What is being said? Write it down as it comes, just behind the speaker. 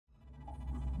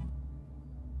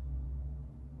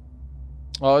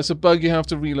Oh, it's a bug you have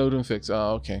to reload and fix.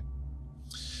 Oh, okay.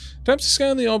 Attempts to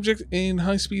scan the object in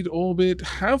high-speed orbit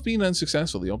have been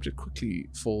unsuccessful. The object quickly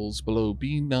falls below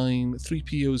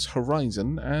B9-3PO's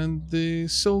horizon, and the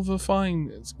Silver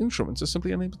Fine instruments are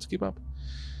simply unable to keep up.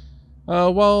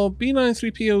 While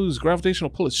B9-3PO's gravitational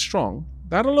pull is strong,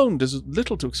 that alone does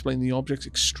little to explain the object's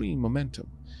extreme momentum.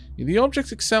 The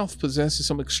object itself possesses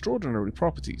some extraordinary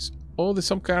properties, or there's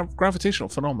some gravitational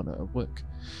phenomena at work.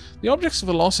 The object's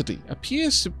velocity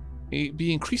appears to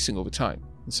be increasing over time.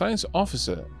 The science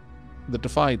officer, the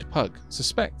defied Pug,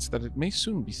 suspects that it may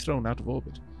soon be thrown out of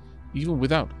orbit, even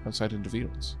without outside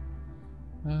interference.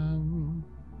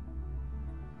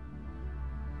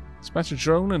 Dispatch a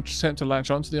drone and attempt to latch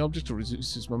onto the object to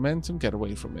reduce its momentum, get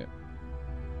away from it.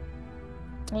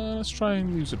 Let's try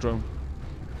and use a drone.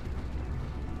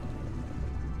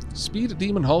 Speed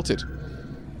demon halted.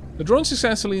 The drone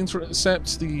successfully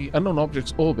intercepts the unknown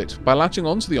object's orbit by latching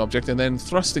onto the object and then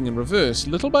thrusting in reverse.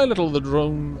 Little by little, the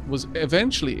drone was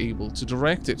eventually able to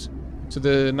direct it to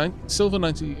the Silver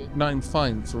 99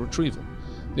 Fine for retrieval.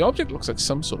 The object looks like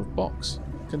some sort of box,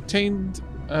 constructed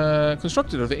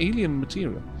of alien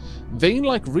material.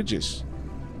 Vein-like ridges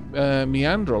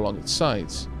meander along its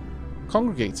sides,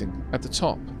 congregating at the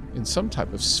top in some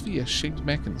type of sphere-shaped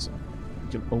mechanism.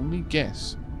 You can only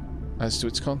guess as to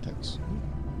its contents.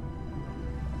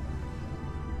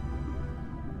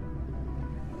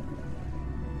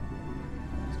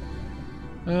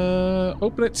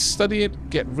 Open it, study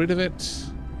it, get rid of it.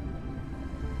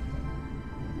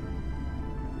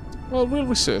 Well, we'll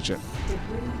research it.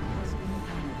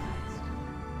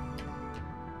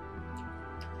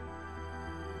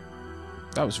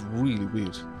 That was really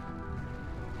weird.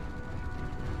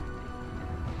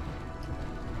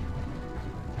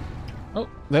 Oh,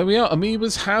 there we are.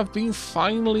 Amoebas have been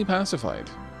finally pacified.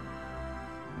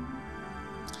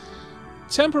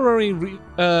 Temporarily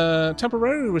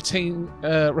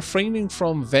refraining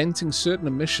from venting certain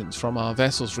emissions from our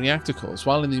vessel's reactor cores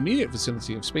while in the immediate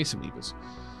vicinity of space amoebas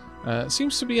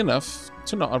seems to be enough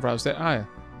to not arouse their ire.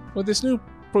 With this new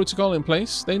protocol in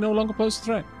place, they no longer pose a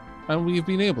threat, and we have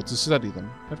been able to study them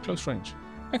at close range.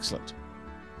 Excellent.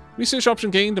 Research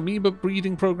option gained amoeba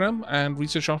breeding program, and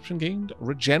research option gained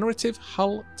regenerative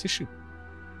hull tissue.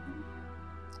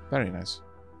 Very nice.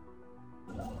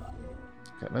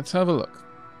 Okay, let's have a look.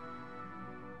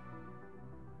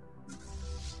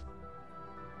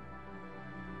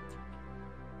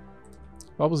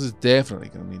 Bubbles is definitely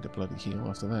going to need a bloody heal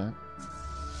after that.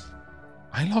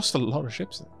 I lost a lot of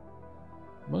ships there.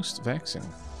 Most vexing.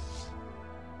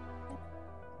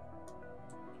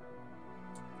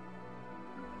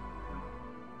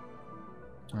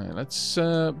 Alright, let's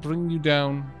bring you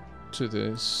down to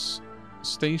this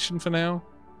station for now.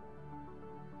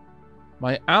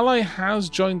 My ally has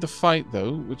joined the fight,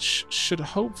 though, which should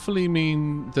hopefully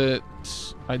mean that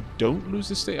I don't lose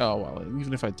the state. Oh, well,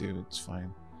 even if I do, it's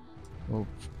fine. We'll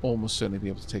almost certainly be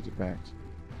able to take it back.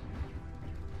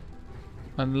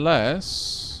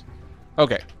 Unless...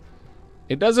 Okay.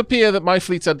 It does appear that my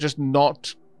fleets are just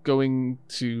not going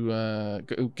to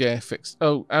get fixed.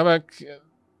 Oh, Aavak,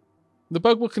 the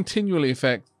bug will continually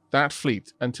affect that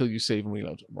fleet until you save and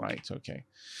reload. Right, okay.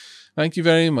 Thank you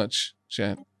very much,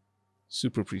 chat.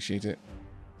 Super appreciate it.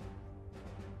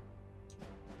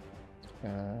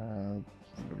 There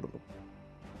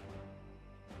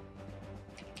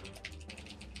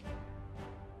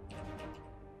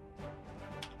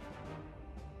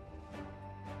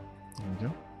we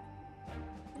go.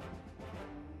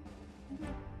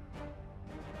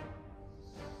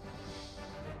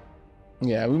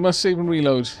 Yeah, we must save and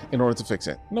reload in order to fix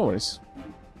it. No worries.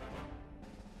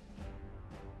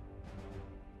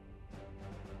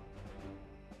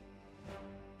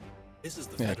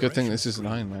 Yeah, good thing this is an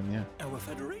Iron Man, yeah. Our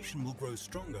Federation will grow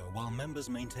stronger while members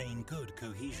maintain good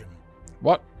cohesion.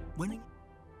 What? Winning?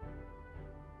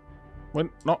 When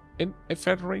not in a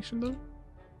Federation, though?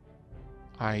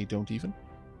 I don't even.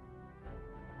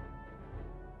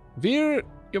 Veer,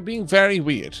 you're being very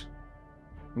weird.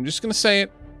 I'm just gonna say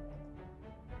it.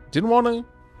 Didn't want to.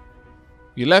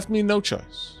 You left me no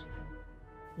choice.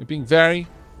 You're being very,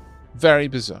 very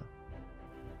bizarre.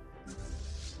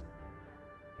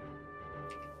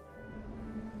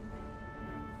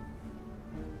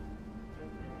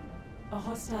 A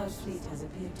hostile fleet has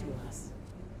appeared to us.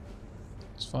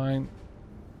 It's fine.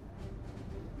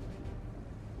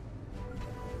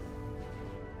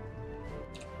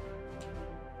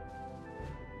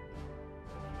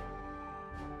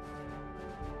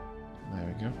 There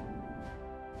we go.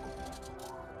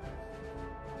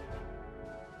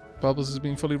 Bubbles is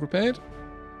being fully repaired.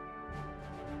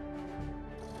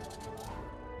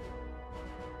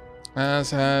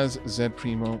 As has Z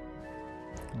Primo.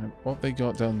 And what they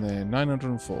got down there?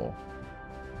 904.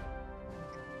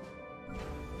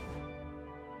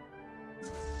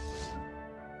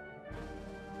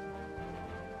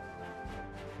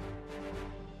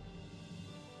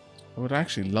 I would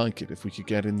actually like it if we could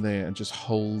get in there and just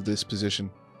hold this position.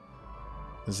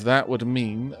 As that would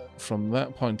mean, from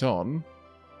that point on,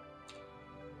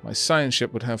 my science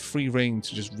ship would have free reign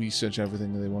to just research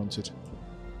everything that they wanted.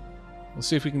 We'll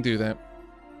see if we can do that.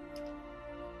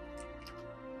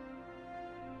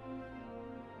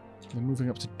 They're moving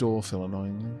up to Dorfil,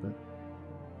 annoyingly, but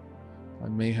I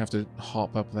may have to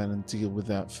hop up then and deal with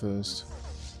that first.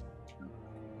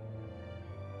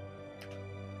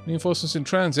 Reinforcements in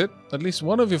transit. At least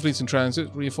one of your fleets in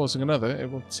transit, reinforcing another.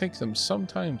 It will take them some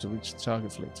time to reach the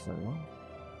target fleet. Very well.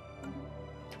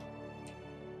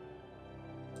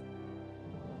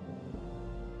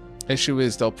 Issue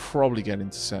is they'll probably get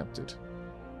intercepted.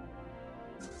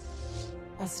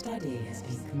 A study has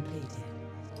been completed.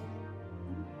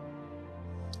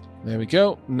 There we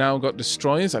go. Now got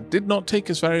destroyers. That did not take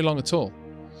us very long at all.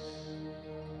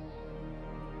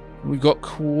 We've got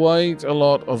quite a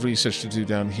lot of research to do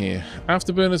down here.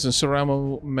 Afterburners and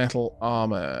ceramo metal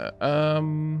armor.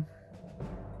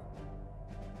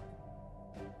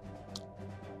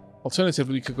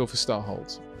 Alternatively, we could go for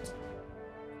Starholds.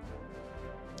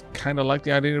 Kind of like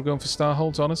the idea of going for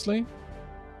Starholds, honestly.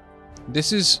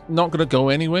 This is not going to go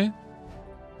anywhere.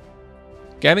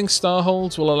 Getting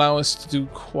Starholds will allow us to do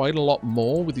quite a lot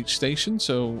more with each station,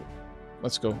 so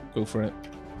let's go for it.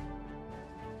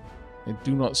 I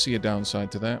do not see a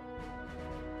downside to that.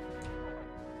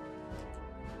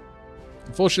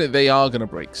 Unfortunately, they are going to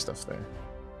break stuff there.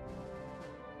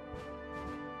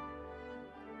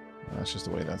 That's just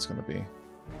the way that's going to be.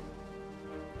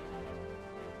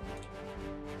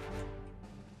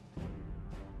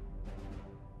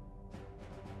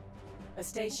 A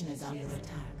station is under attack.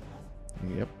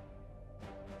 Yep.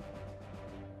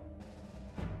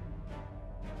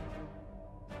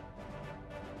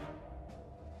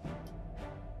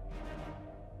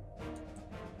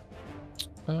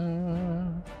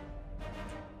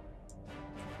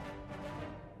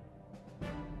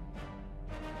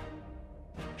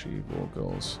 Achieve all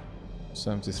goals.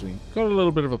 73. Got a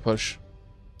little bit of a push.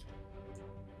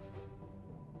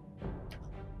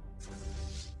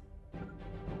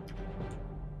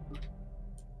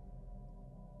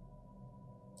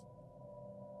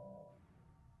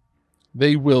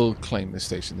 They will claim this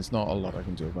station. There's not a lot I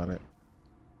can do about it.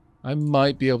 I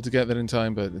might be able to get there in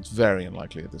time, but it's very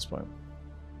unlikely at this point.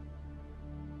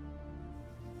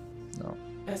 No.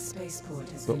 A spaceport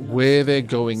has But been where lost they're from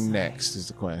going outside. next is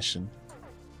the question.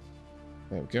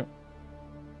 There we go.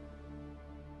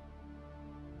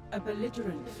 A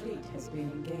belligerent fleet has been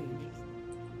engaged.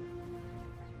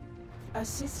 A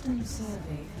system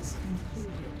survey has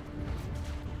concluded.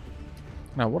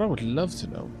 Now, what I would love to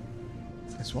know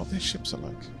is what their ships are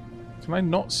like. Can I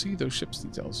not see those ships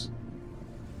details?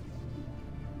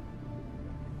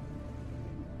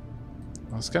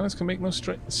 Our scanners can make no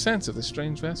sense of this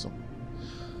strange vessel.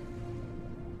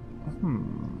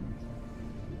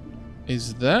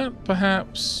 Is that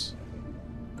perhaps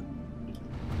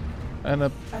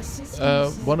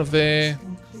one of their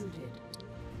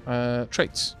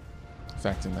traits?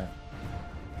 Fact in there.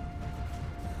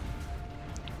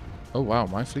 Oh wow,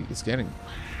 my fleet is getting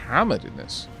hammered in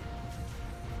this.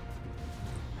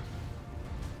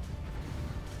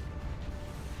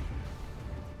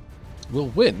 We'll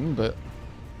win, but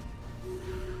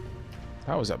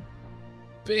that was a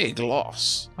big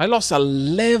loss. I lost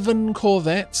 11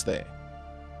 corvettes there.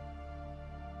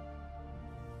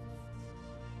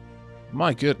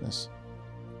 My goodness.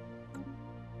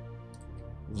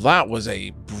 That was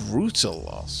a brutal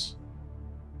loss.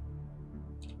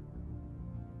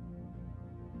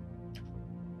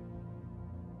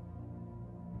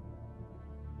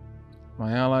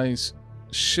 My allies'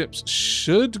 ships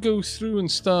should go through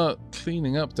and start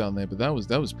cleaning up down there, but that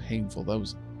was painful. That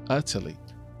was utterly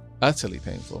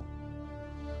painful.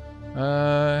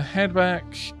 Head back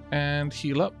and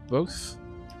heal up both.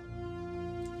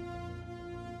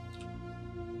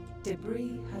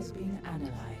 Debris has been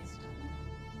analyzed.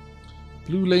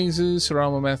 Blue lasers,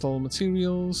 ceramo metal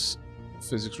materials,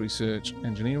 physics research,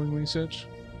 engineering research.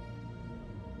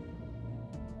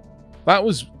 That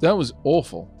was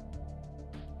awful.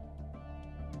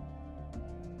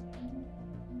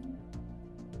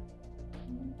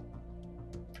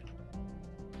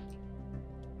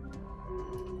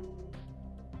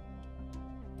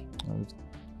 I've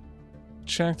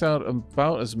checked out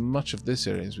about as much of this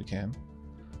area as we can.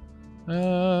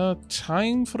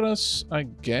 Time for us, I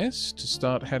guess, to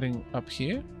start heading up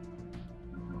here.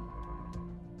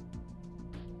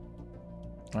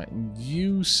 Right, and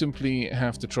you simply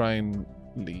have to try and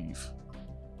leave.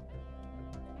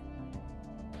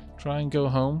 Try and go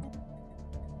home,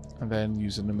 and then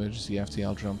use an emergency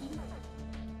FTL jump.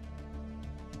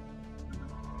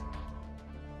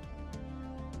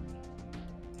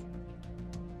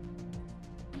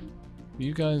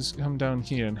 You guys come down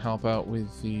here and help out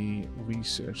with the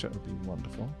research. That would be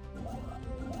wonderful.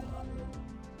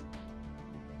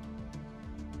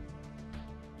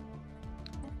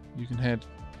 You can head...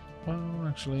 Oh,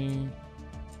 actually...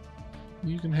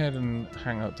 You can head and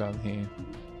hang out down here.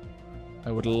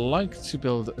 I would like to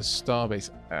build a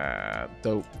starbase.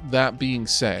 Though, that being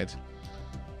said,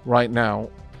 right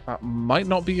now, that might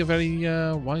not be a very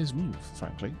wise move,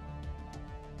 frankly.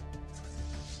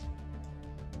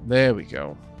 There we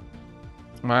go.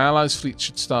 My allies' fleet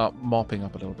should start mopping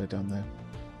up a little bit down there.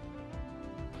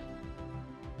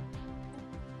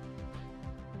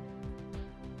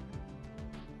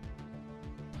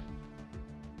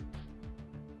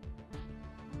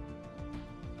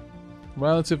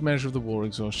 Relative measure of the war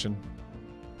exhaustion.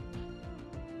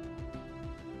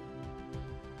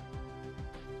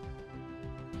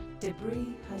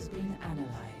 Debris has been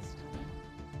analyzed.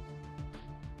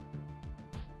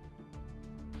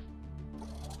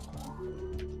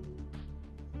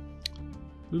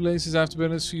 Blue lasers,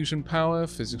 afterburners, fusion power,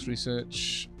 physics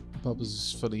research. Bubbles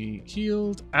is fully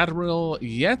healed. Admiral,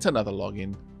 yet another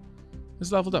login.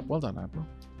 Is leveled up. Well done, Admiral.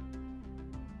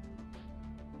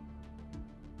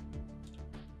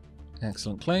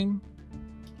 Excellent claim.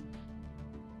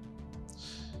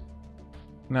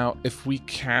 Now, if we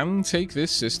can take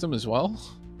this system as well,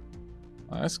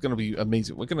 that's going to be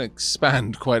amazing. We're going to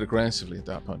expand quite aggressively at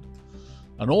that point.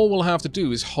 And all we'll have to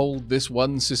do is hold this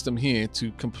one system here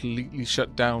to completely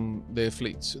shut down their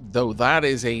fleets. Though that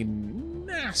is a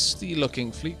nasty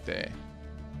looking fleet there.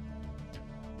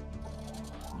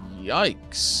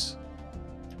 Yikes.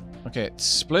 Okay, it's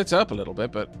split up a little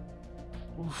bit, but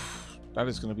oof, that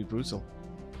is going to be brutal.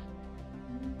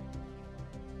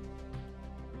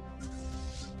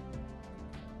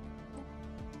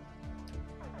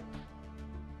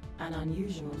 An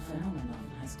unusual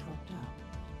phenomenon has cropped up.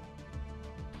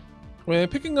 We're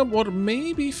picking up what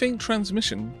may be faint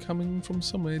transmission coming from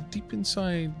somewhere deep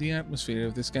inside the atmosphere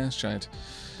of this gas giant.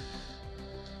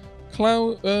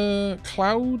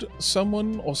 Cloud,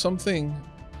 someone or something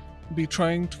be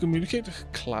trying to communicate?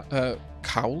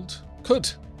 Cowled?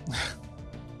 Could.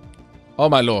 Oh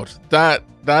my lord, that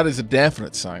is a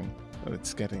definite sign that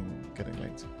it's getting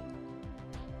late.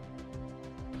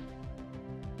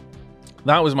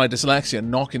 That was my dyslexia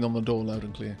knocking on the door loud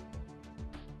and clear.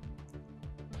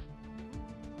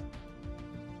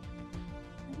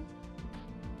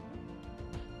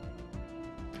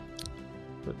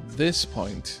 But at this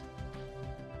point,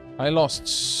 I lost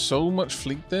so much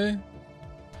fleet there.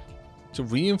 To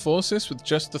reinforce this with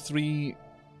just the 3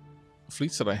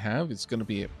 fleets that I have, it's going to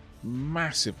be a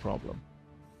massive problem.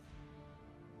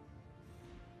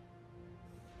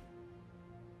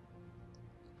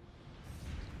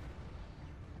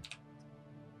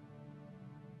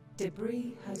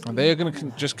 Debris has And they're going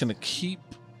to just going to keep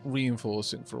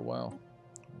reinforcing for a while.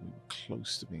 We're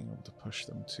close to being able to push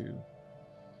them to.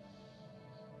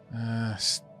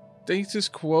 Status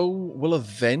quo will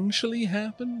eventually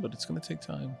happen, but it's going to take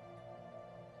time.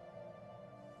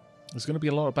 There's going to be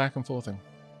a lot of back and forthing.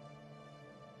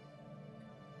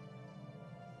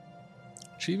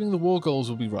 Achieving the war goals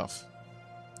will be rough.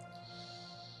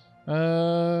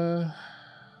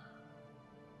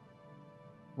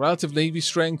 Relative navy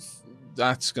strength,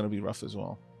 that's going to be rough as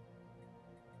well.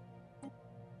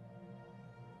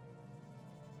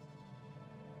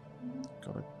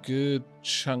 Got a good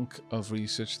chunk of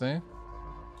research there.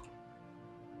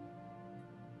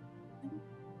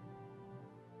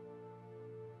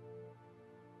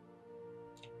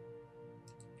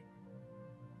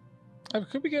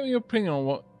 Could we get your opinion on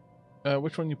what,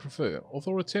 which one you prefer,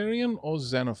 authoritarian or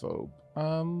xenophobe?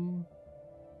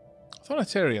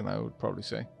 Authoritarian, I would probably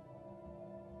say.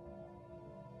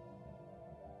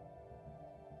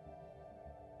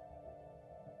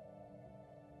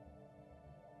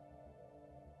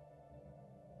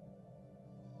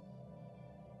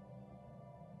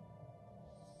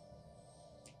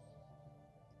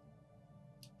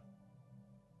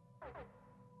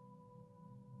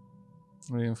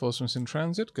 Reinforcements in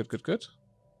transit. Good, good, good.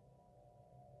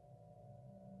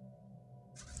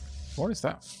 What is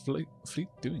that fleet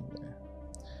doing there?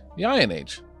 The Iron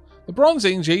Age. The Bronze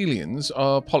Age aliens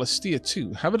of Polystea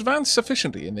II have advanced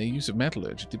sufficiently in their use of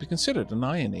metallurgy to be considered an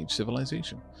Iron Age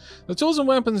civilization. The tools and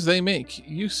weapons they make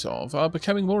use of are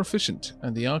becoming more efficient,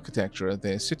 and the architecture of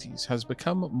their cities has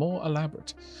become more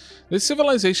elaborate. This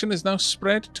civilization is now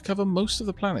spread to cover most of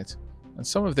the planet, and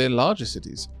some of their larger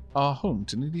cities are home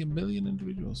to nearly 1 million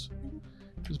individuals.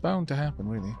 It was bound to happen,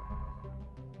 really.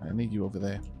 I need you over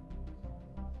there.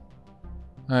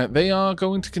 They are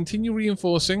going to continue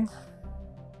reinforcing.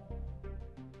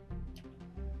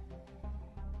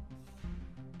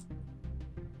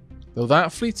 Though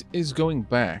that fleet is going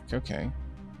back. Okay.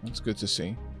 That's good to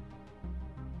see.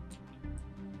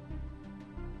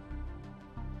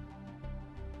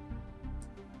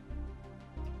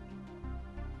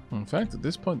 In fact, at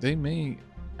this point, they may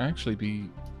actually be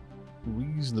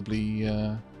reasonably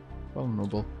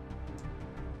vulnerable.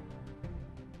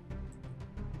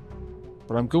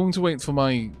 But I'm going to wait for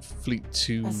my fleet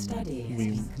to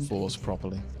reinforce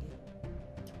properly.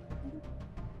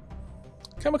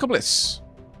 Chemical bliss.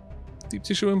 Deep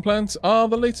tissue implants are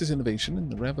the latest innovation in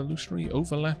the revolutionary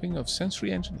overlapping of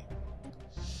sensory engineering.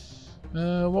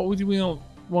 What would we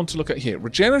want to look at here?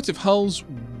 Regenerative hulls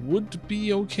would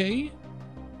be okay.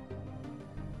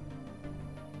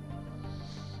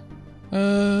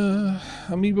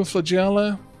 Amoeba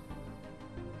flagella.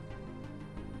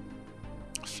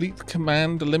 Fleet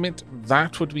command limit.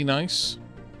 That would be nice.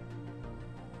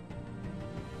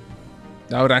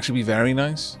 That would actually be very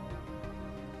nice.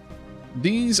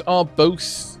 These are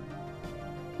both,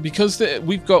 because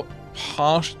we've got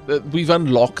we've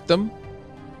unlocked them.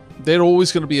 They're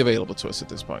always going to be available to us at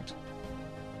this point.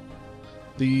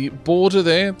 The border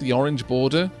there, the orange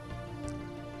border,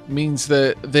 means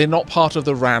that they're not part of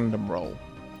the random roll.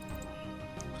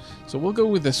 So we'll go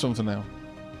with this one for now.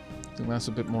 I think that's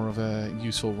a bit more of a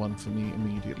useful one for me,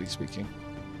 immediately speaking.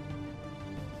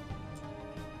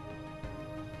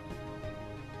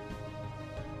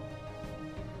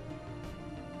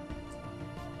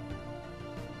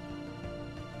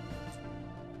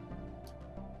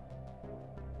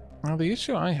 Now the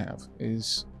issue I have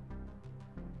is...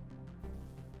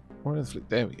 Where are the fleet?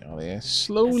 There we are. They're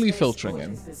slowly filtering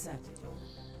in.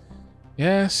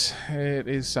 Yes, it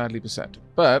is sadly beset.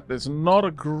 But there's not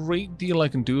a great deal I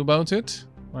can do about it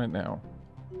right now.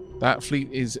 That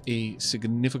fleet is a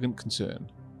significant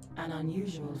concern. An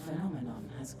unusual phenomenon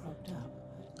has cropped up.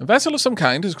 A vessel of some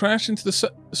kind has crashed into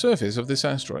the surface of this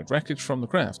asteroid. Wreckage from the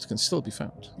craft can still be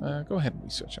found. Go ahead and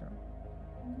research out.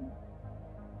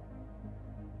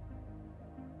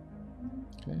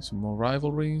 Okay, some more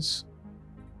rivalries.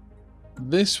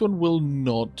 This one will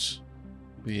not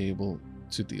be able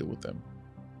to deal with them.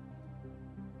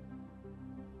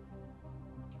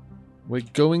 We're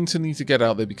going to need to get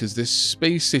out there because this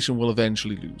space station will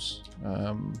eventually lose.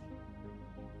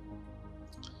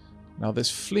 Now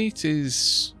this fleet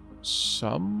is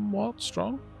somewhat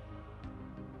strong.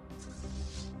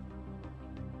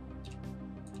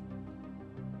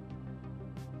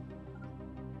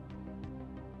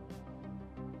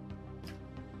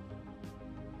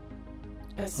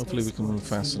 Hopefully we can move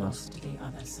fast enough.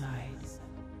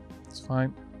 It's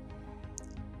fine.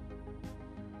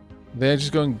 They're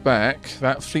just going back.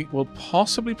 That fleet will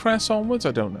possibly press onwards.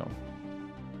 I don't know.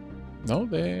 No,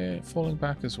 they're falling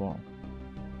back as well.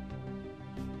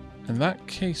 In that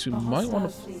case, we might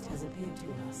want to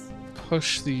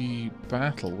push the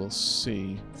battle. We'll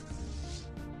see.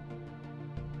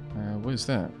 Where's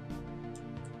that?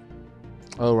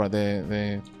 Oh, right.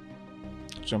 They're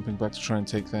jumping back to try and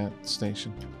take that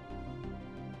station.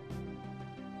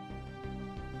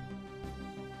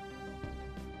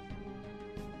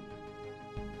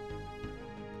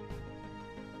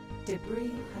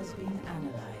 Debris has been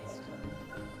analyzed.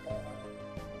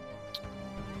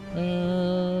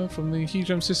 From the heat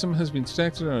gem system has been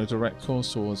detected on a direct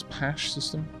course towards Pash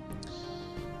system.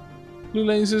 Blue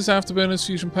lasers, afterburners,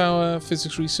 fusion power,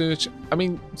 physics research. I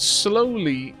mean,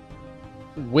 slowly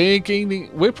we're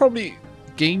probably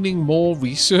gaining more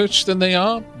research than they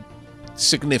are.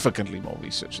 Significantly more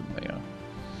research than they are.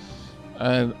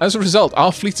 And as a result,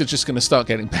 our fleets are just going to start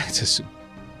getting better soon.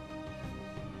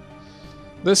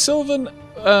 The Sylvan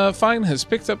Fine has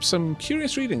picked up some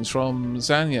curious readings from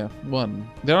Zania 1.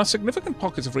 There are significant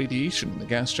pockets of radiation in the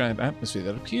gas giant atmosphere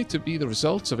that appear to be the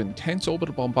results of intense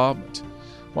orbital bombardment.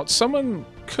 What someone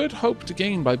could hope to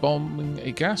gain by bombing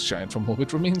a gas giant from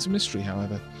orbit remains a mystery,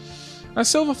 however. As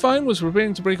Silver Fine was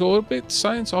preparing to break orbit,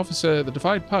 science officer the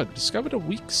Defied Pug discovered a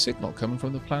weak signal coming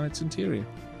from the planet's interior.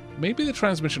 Maybe the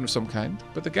transmission of some kind,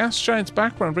 but the gas giant's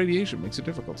background radiation makes it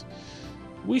difficult.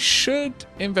 We should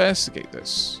investigate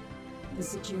this. The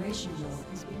situation log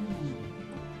has been amended.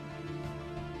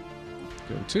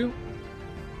 Go to.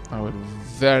 I would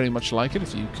very much like it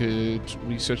if you could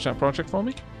research that project for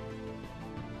me.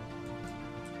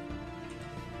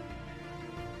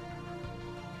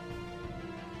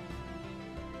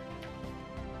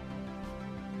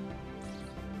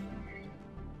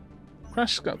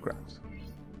 Crash Scoutcraft.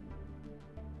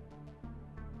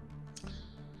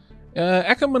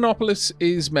 Echo Monopolis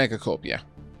is Megacorp, yeah.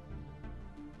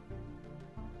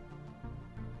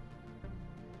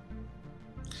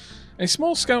 A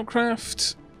small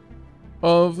scoutcraft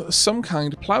of some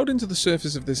kind plowed into the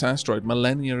surface of this asteroid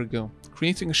millennia ago,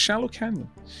 creating a shallow canyon.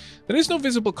 There is no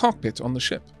visible cockpit on the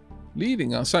ship,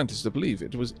 leading our scientists to believe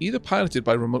it was either piloted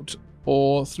by remote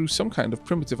or through some kind of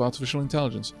primitive artificial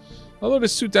intelligence. Although it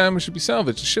is too damaged to be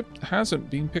salvaged, the ship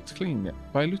hasn't been picked clean yet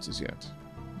by looters yet.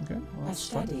 Okay, well, A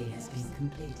study has been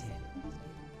completed.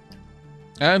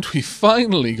 and we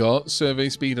finally got survey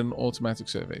speed and automatic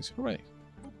surveys. Hooray.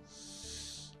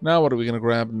 Now what are we going to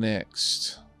grab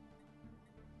next?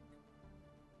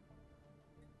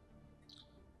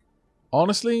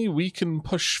 Honestly, we can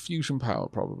push fusion power,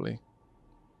 probably.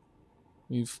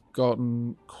 We've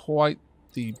gotten quite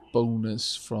the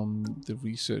bonus from the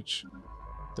research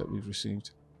that we've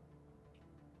received.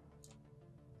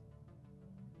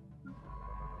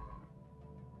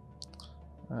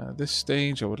 At this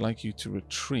stage, I would like you to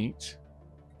retreat.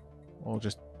 Or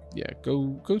just, yeah,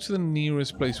 go to the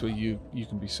nearest place where you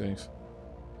can be safe.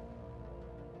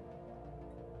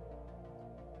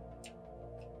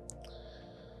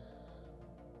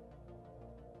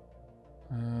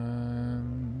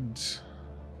 And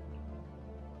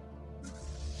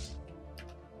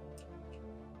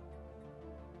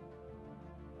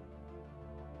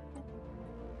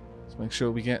let's make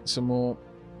sure we get some more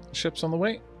ships on the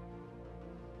way.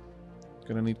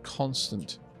 Gonna need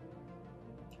constant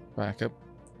backup.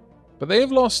 But they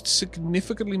have lost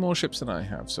significantly more ships than I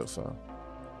have so far.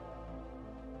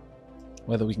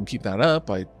 Whether we can keep that up,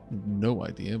 I have no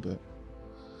idea, but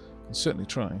I'll certainly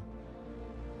try.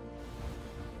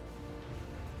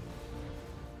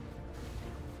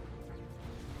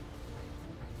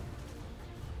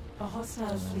 A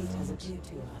hostile fleet has appeared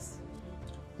to us.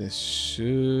 This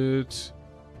should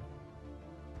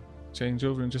change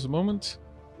over in just a moment.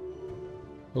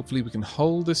 Hopefully we can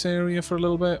hold this area for a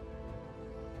little bit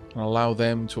and allow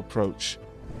them to approach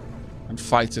and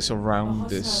fight us around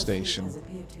this station,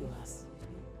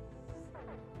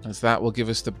 as that will give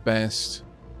us the best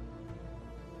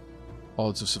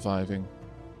odds of surviving.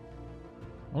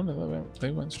 Oh no,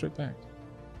 they went straight back.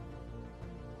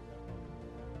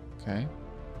 Okay.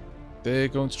 They're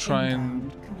going to try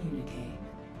and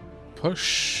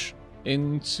push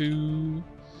into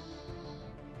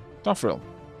Dofril.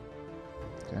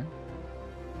 Okay.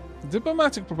 The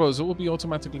diplomatic proposal will be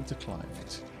automatically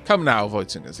declined. Come now,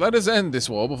 Voitzingers. Let us end this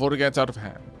war before it gets out of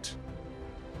hand.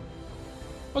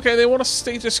 Okay, they want a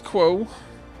status quo.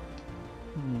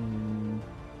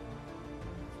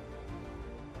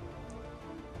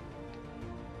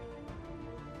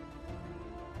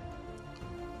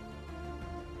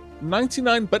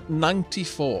 99, but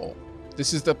 94.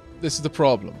 This is the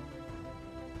problem.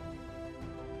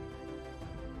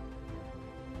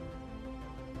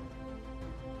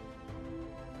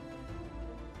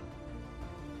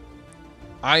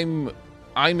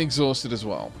 I'm exhausted as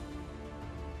well.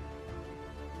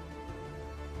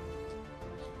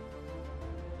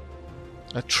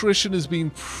 Attrition has been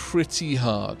pretty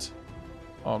hard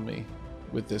on me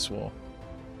with this war.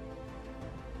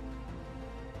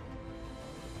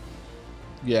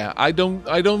 Yeah, I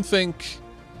don't think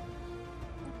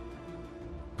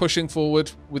pushing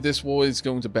forward with this war is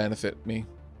going to benefit me.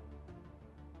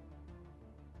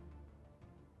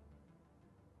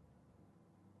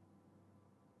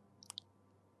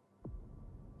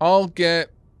 I'll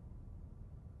get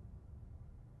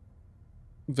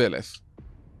Vilith.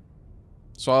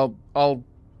 So I'll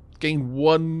gain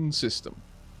one system.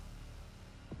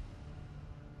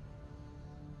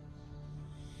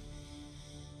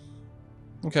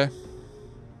 Okay.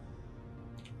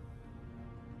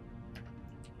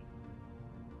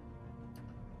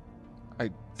 I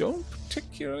don't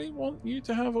particularly want you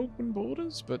to have open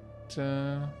borders, but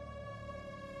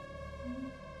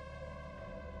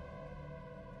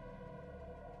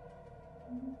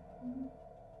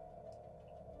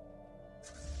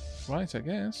right, I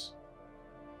guess.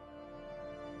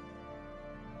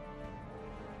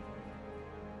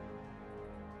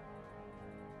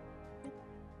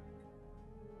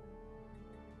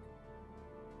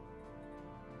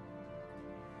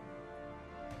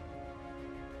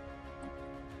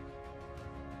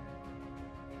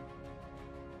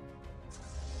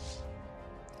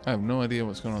 I have no idea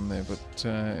what's going on there, but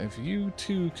if you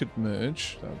two could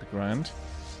merge, that would be grand.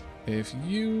 If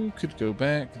you could go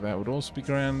back, that would also be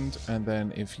grand. And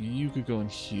then if you could go and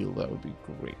heal, that would be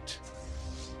great.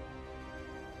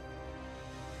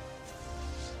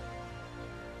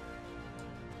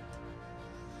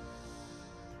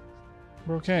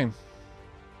 Okay.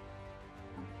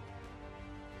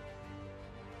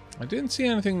 I didn't see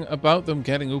anything about them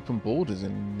getting open borders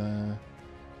in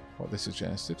what they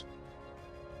suggested.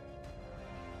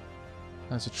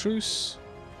 That's a truce.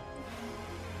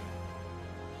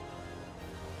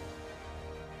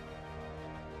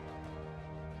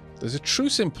 Does a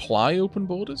truce imply open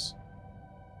borders?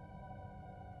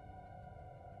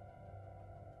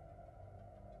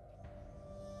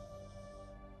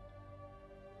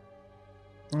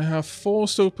 I have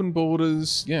forced open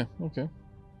borders. Yeah, okay.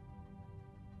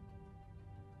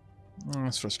 Oh,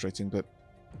 that's frustrating, but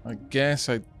I guess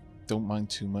I don't mind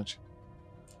too much.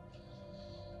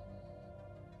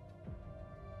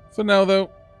 For now, though,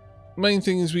 main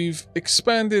thing is we've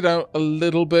expanded out a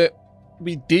little bit.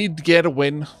 We did get a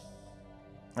win.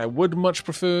 I would much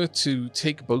prefer to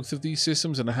take both of these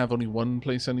systems and I have only one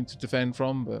place I need to defend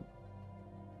from, but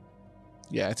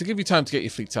yeah, to give you time to get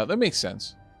your fleets out, that makes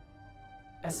sense.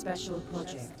 A special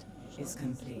project is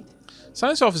complete.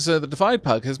 Science officer, the Divide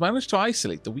Pug, has managed to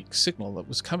isolate the weak signal that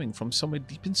was coming from somewhere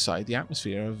deep inside the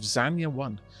atmosphere of Xania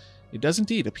 1. It does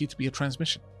indeed appear to be a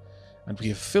transmission, and we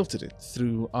have filtered it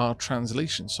through our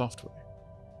translation software.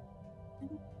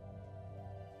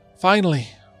 Finally,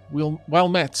 well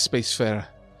met, Spacefarer.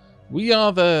 We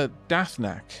are the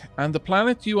Dathnak, and the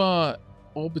planet you are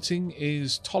orbiting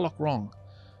is Tolok Rong,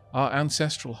 our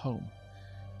ancestral home.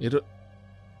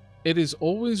 It is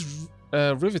always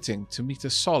riveting to meet a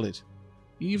solid,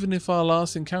 even if our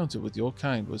last encounter with your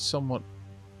kind was somewhat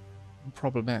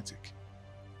problematic.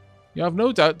 You have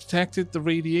no doubt detected the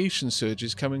radiation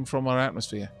surges coming from our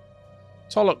atmosphere.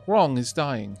 Tolok Rong is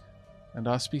dying, and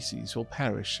our species will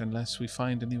perish unless we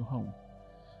find a new home.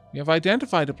 We have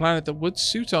identified a planet that would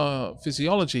suit our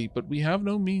physiology, but we have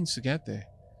no means to get there.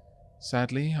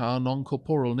 Sadly, our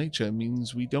non-corporeal nature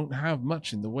means we don't have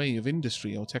much in the way of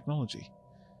industry or technology.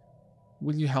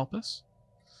 Will you help us?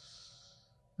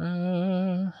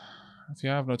 If you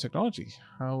have no technology,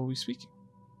 how are we speaking?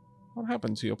 What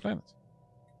happened to your planet?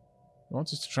 You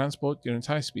want us to transport your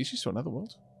entire species to another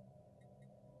world?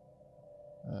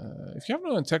 If you have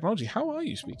no technology, how are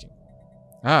you speaking?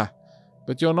 Ah,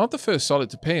 but you're not the first solid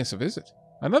to pay us a visit.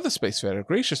 Another spacefarer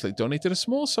graciously donated a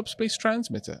small subspace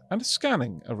transmitter and a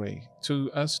scanning array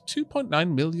to us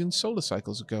 2.9 million solar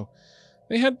cycles ago.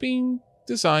 They had been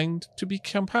designed to be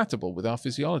compatible with our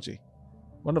physiology.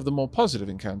 One of the more positive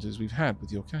encounters we've had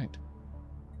with your kind.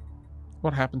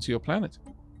 What happened to your planet?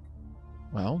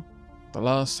 Well, the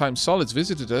last time solids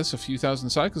visited us a few thousand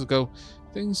cycles ago,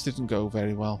 things didn't go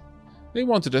very well. They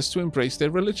wanted us to embrace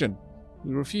their religion.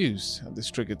 We refused, and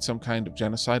this triggered some kind of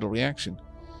genocidal reaction.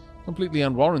 Completely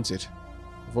unwarranted.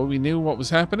 Before we knew what was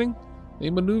happening, they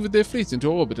maneuvered their fleet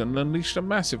into orbit and unleashed a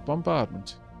massive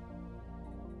bombardment.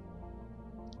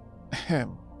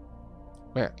 Ahem.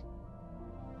 Well.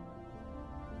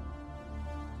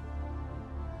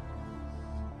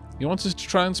 You want us to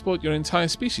transport your entire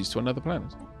species to another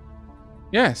planet?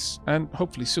 Yes, and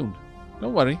hopefully soon.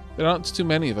 Don't worry, there aren't too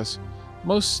many of us.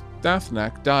 Most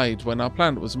Dathnak died when our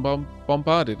planet was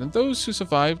bombarded, and those who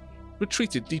survived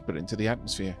retreated deeper into the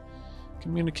atmosphere.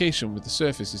 Communication with the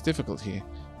surface is difficult here,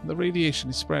 and the radiation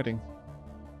is spreading.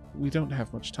 We don't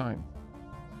have much time.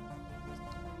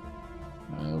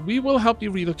 We will help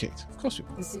you relocate. Of course we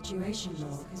will. The situation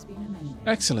log has been amended.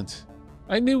 Excellent.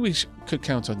 I knew we could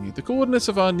count on you. The coordinates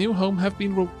of our new home have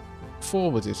been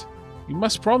forwarded. You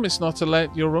must promise not to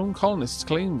let your own colonists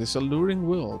claim this alluring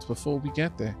world before we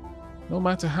get there, no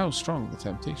matter how strong the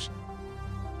temptation.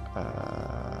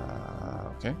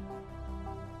 Okay.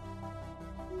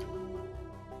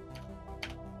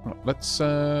 Well, let's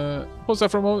pause that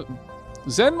for a moment.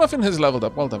 Zen Muffin has leveled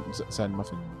up. Well done, Zen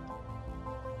Muffin.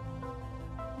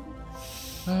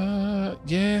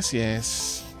 Yes,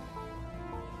 yes.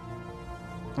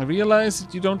 I realize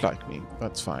that you don't like me.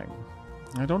 That's fine.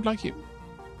 I don't like you.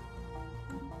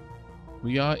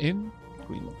 We are in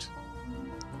agreement.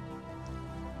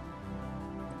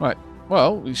 Right.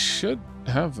 Well, we should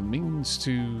have a means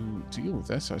to deal with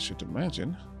this, I should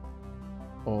imagine.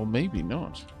 Or maybe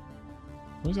not.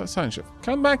 Where's that sign ship?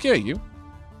 Come back here, you.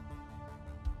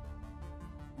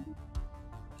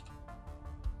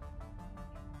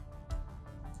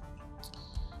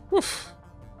 Woof.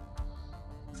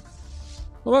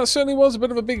 Well, that certainly was a bit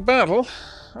of a big battle.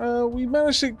 We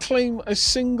managed to claim a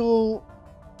single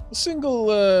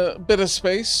bit of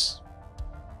space.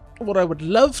 what I would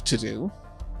love to do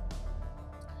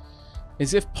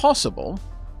is, if possible,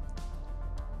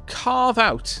 carve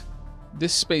out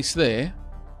this space there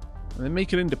and then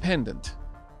make it independent.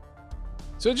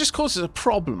 So it just causes a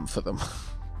problem for them.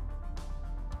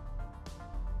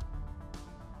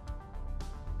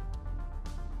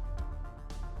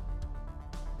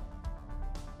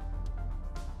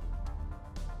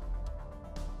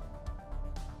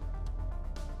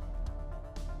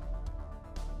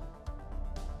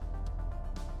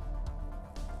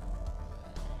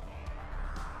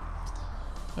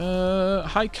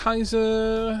 Hi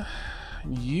Kaiser,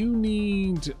 you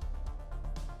need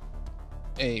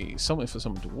somewhere for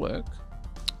someone to work.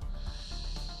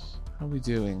 How are we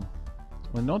doing?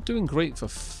 We're not doing great for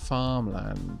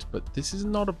farmland, but this is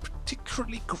not a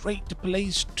particularly great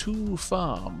place to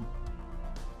farm.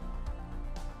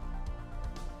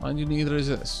 Mind you, neither is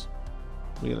this,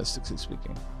 realistically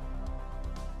speaking.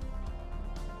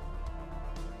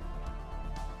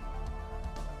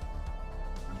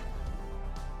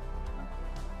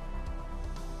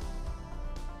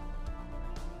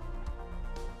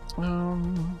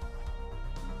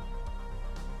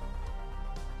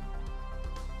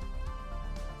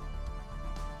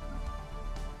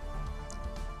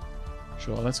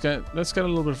 Sure, let's get a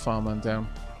little bit of farmland down.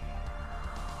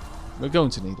 We're going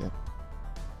to need it.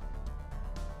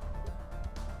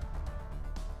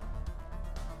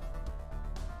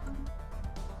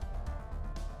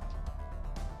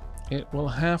 It will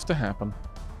have to happen.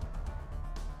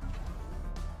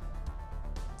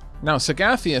 Now,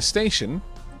 Sagathia Station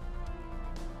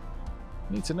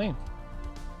needs a name.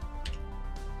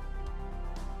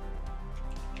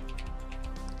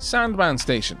 Sandman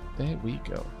Station. There we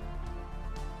go.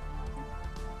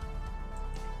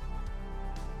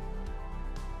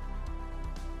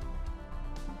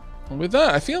 And with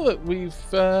that, I feel that we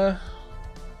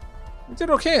did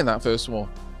okay in that first war.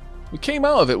 We came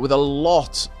out of it with a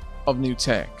lot of new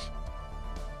tech.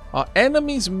 Our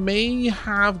enemies may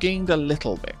have gained a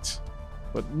little bit,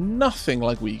 but nothing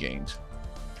like we gained.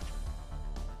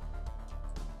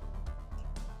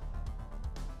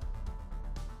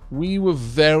 We were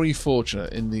very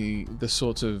fortunate in the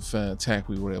sort of tech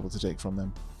we were able to take from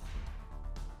them.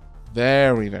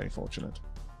 Very, very fortunate.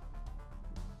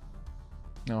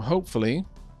 Now, hopefully,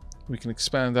 we can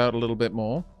expand out a little bit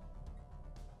more.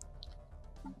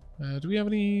 Do we have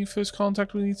any first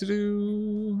contact we need to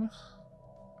do?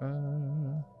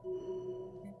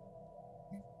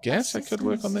 Guess I could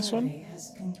work on this one.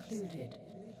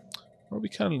 Or are we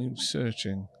currently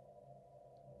searching?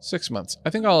 6 months. I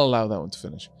think I'll allow that one to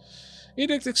finish.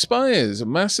 Edict expires.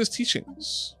 Master's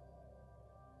teachings.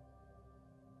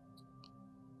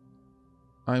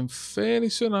 I'm fairly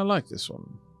certain I like this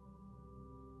one.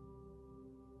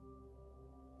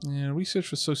 Yeah, research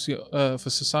for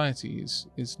society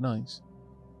is nice.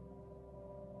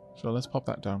 So let's pop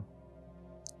that down.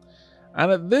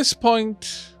 And at this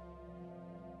point,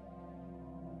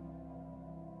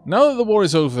 now that the war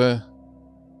is over,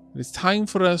 it is time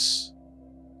for us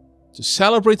to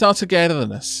celebrate our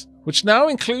togetherness, which now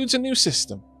includes a new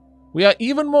system. We are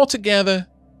even more together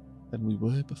than we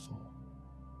were before.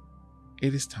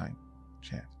 It is time,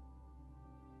 chat.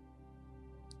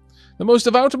 The most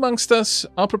devout amongst us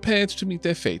are prepared to meet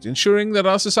their fate, ensuring that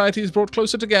our society is brought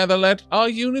closer together. Let our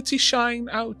unity shine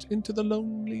out into the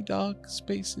lonely, dark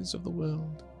spaces of the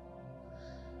world.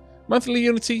 Monthly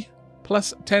unity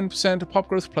plus 10%, pop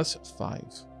growth plus 5.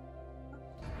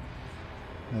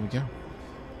 There we go.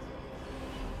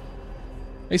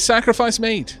 A sacrifice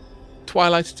made.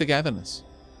 Twilight togetherness.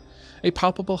 A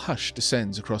palpable hush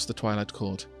descends across the Twilight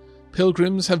Court.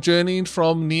 Pilgrims have journeyed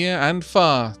from near and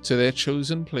far to their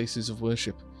chosen places of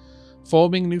worship,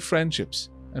 forming new friendships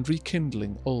and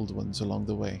rekindling old ones along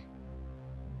the way.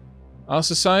 Our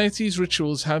society's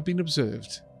rituals have been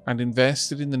observed and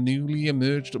invested in the newly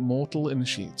emerged mortal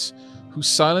initiates, whose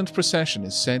silent procession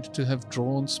is said to have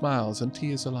drawn smiles and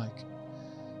tears alike.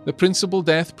 The principal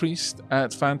death priest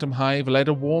at Phantom Hive led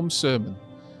a warm sermon,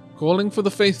 calling for the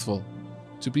faithful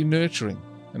to be nurturing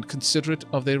and considerate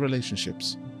of their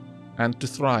relationships, and to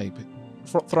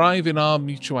thrive in our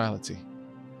mutuality.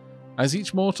 As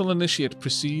each mortal initiate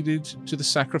proceeded to the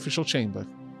sacrificial chamber,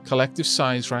 collective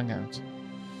sighs rang out.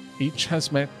 Each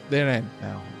has met their end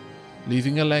now,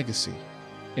 leaving a legacy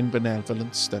in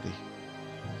benevolent study.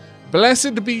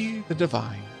 Blessed be the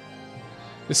divine.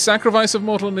 The sacrifice of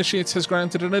mortal initiates has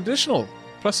granted an additional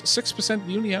plus 6%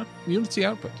 unity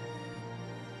output.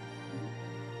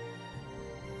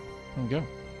 There we go.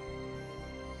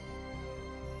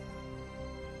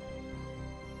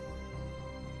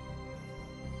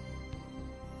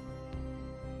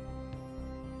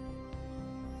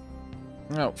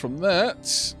 Now, from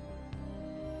that,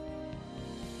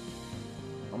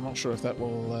 I'm not sure if that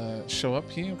will show up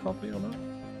here properly or not.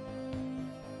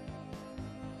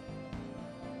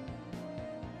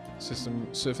 System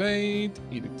surveyed,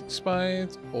 edict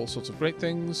expired, all sorts of great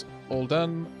things, all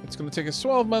done. It's going to take us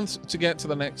 12 months to get to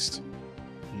the next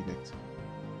edict.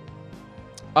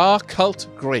 Our cult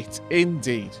great,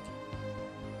 indeed.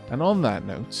 And on that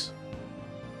note,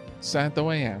 sad though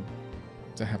I am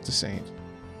to have to say it,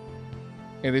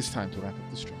 it is time to wrap up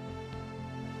the stream.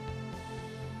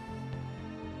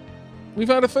 We've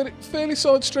had a fairly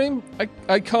solid stream.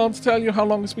 I can't tell you how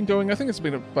long it's been going. I think it's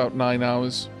been about 9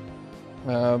 hours.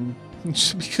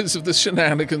 Just because of the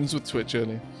shenanigans with Twitch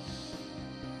earlier.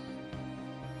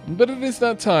 But it is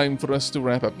that time for us to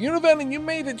wrap up. Univenin, you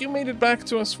made it. You made it back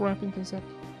to us wrapping things up.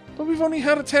 But we've only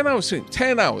had a 10-hour stream.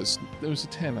 10 hours. There was a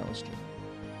 10-hour stream.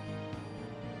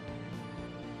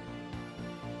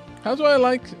 How do I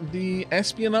like the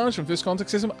espionage from First Contact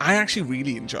system? I actually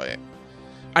really enjoy it.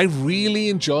 I really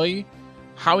enjoy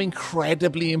how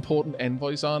incredibly important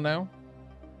envoys are now.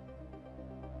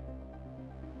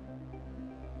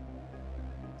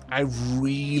 I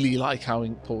really like how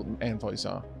important envoys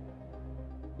are.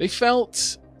 They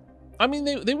felt... I mean,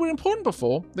 they were important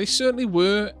before. They certainly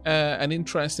were an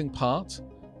interesting part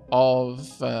of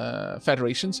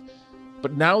federations.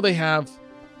 But now they have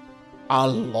a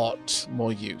lot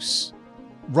more use.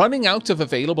 Running out of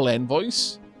available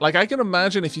envoys... Like, I can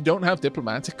imagine if you don't have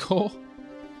Diplomatic Corps,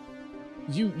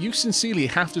 you sincerely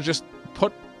have to just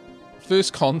put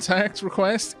First Contact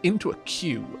requests into a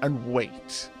queue and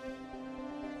wait.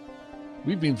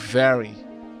 We've been very,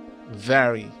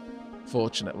 very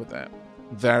fortunate with that.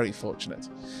 Very fortunate.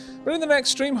 But in the next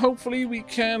stream, hopefully we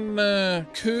can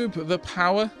curb the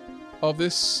power of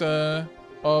this,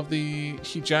 of the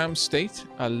Hijam state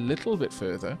a little bit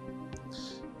further.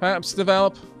 Perhaps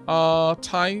develop our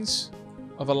ties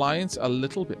of alliance a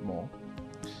little bit more.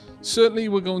 Certainly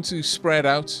we're going to spread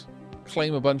out,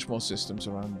 claim a bunch more systems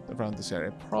around this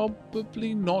area.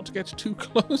 Probably not get too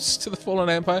close to the Fallen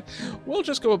Empire. We'll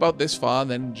just go about this far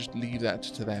and then just leave that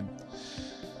to them.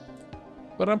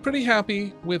 But I'm pretty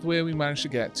happy with where we managed to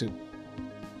get to.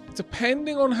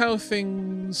 Depending on how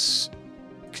things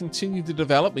continue to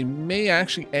develop, we may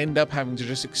actually end up having to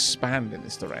just expand in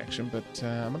this direction, but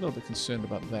I'm a little bit concerned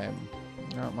about them.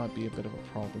 That might be a bit of a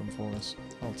problem for us,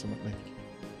 ultimately.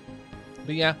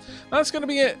 But yeah, that's going to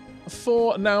be it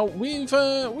for now. We've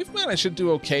managed to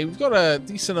do okay. We've got a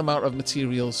decent amount of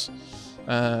materials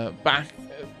so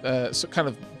kind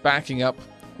of backing up.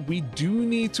 We do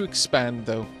need to expand,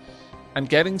 though, and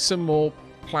getting some more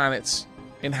planets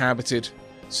inhabited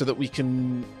so that we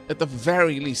can, at the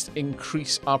very least,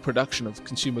 increase our production of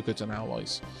consumer goods and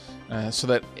alloys. So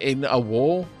that in a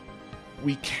war,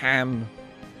 we can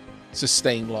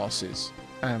sustain losses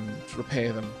and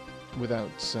repair them without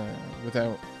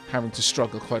having to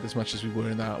struggle quite as much as we were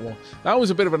in that war. That was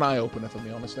a bit of an eye-opener for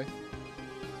me, honestly.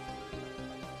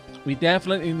 We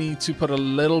definitely need to put a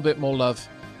little bit more love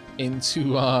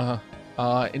into our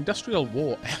industrial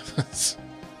war efforts.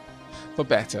 For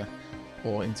better,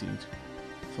 or indeed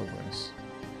for worse.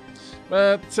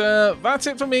 But that's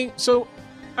it for me. So,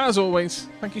 as always,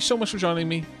 thank you so much for joining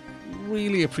me.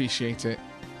 Really appreciate it.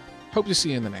 Hope to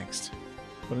see you in the next.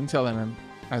 But until then,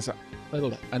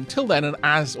 and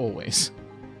as always.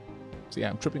 So yeah,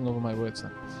 I'm tripping over my words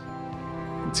now.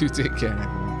 Do take care,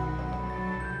 everyone.